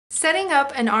Setting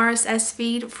up an RSS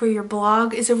feed for your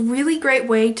blog is a really great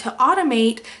way to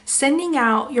automate sending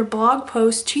out your blog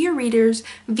posts to your readers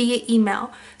via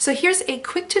email. So here's a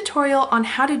quick tutorial on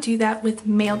how to do that with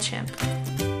Mailchimp.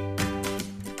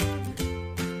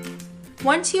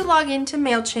 Once you log into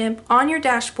Mailchimp, on your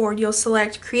dashboard you'll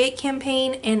select Create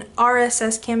Campaign and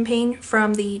RSS Campaign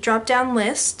from the drop-down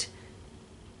list.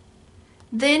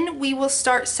 Then we will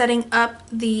start setting up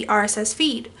the RSS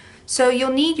feed. So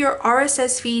you'll need your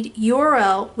RSS feed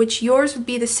URL, which yours would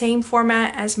be the same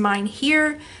format as mine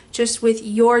here, just with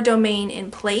your domain in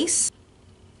place.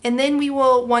 And then we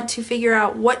will want to figure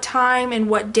out what time and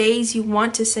what days you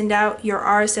want to send out your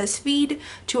RSS feed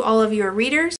to all of your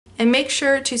readers. And make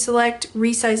sure to select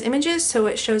resize images so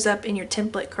it shows up in your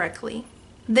template correctly.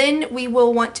 Then we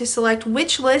will want to select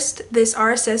which list this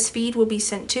RSS feed will be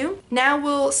sent to. Now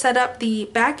we'll set up the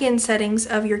backend settings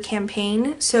of your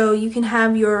campaign, so you can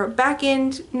have your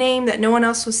backend name that no one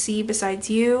else will see besides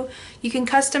you. You can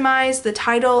customize the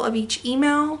title of each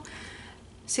email,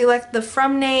 select the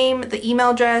from name, the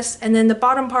email address, and then the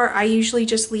bottom part I usually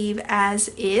just leave as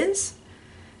is.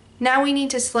 Now we need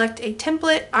to select a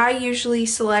template. I usually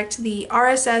select the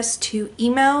RSS to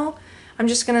email. I'm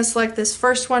just going to select this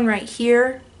first one right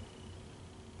here.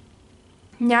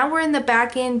 Now we're in the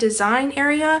backend design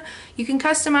area. You can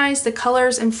customize the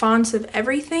colors and fonts of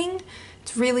everything.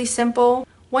 It's really simple.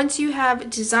 Once you have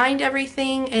designed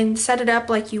everything and set it up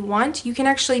like you want, you can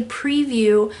actually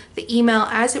preview the email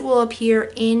as it will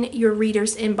appear in your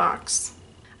reader's inbox.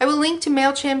 I will link to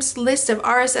Mailchimp's list of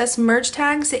RSS merge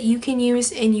tags that you can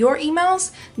use in your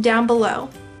emails down below.